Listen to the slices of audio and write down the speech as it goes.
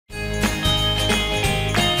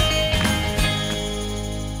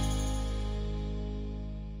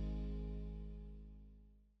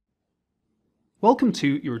Welcome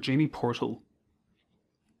to your Genie portal.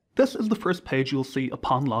 This is the first page you'll see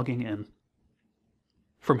upon logging in.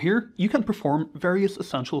 From here, you can perform various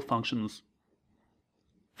essential functions.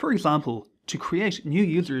 For example, to create new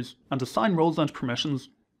users and assign roles and permissions,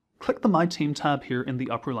 click the My Team tab here in the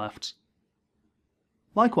upper left.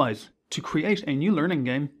 Likewise, to create a new learning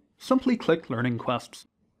game, simply click Learning Quests.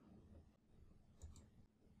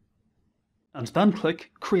 And then click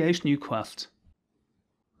Create New Quest,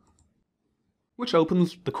 which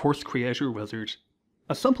opens the Course Creator wizard,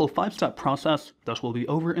 a simple 5-step process that will be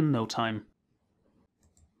over in no time.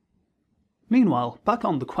 Meanwhile, back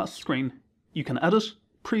on the quest screen, you can edit,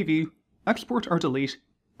 preview, export or delete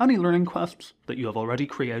any learning quests that you have already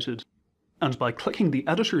created. And by clicking the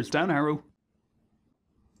editor's down arrow,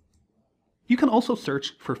 you can also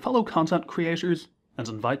search for fellow content creators and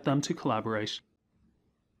invite them to collaborate.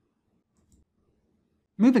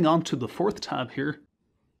 Moving on to the 4th tab here,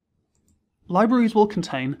 libraries will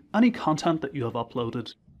contain any content that you have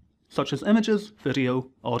uploaded, such as images, video,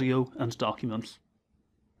 audio, and documents.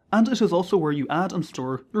 And it is also where you add and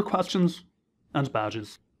store your questions and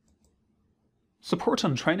badges. Support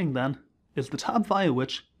and training then is the tab via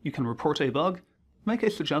which you can report a bug, make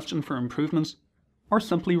a suggestion for improvement, or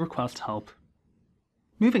simply request help.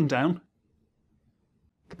 Moving down,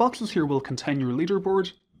 the boxes here will contain your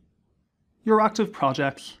leaderboard, your active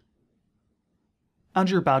projects, and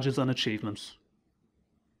your badges and achievements.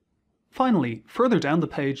 Finally, further down the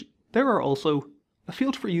page, there are also a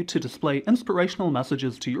field for you to display inspirational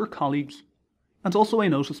messages to your colleagues, and also a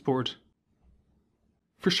notice board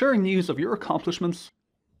for sharing news of your accomplishments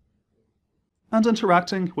and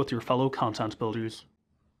interacting with your fellow content builders.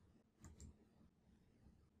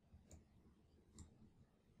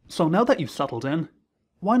 So now that you've settled in,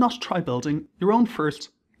 why not try building your own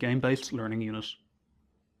first game-based learning unit?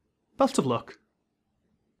 Best of luck!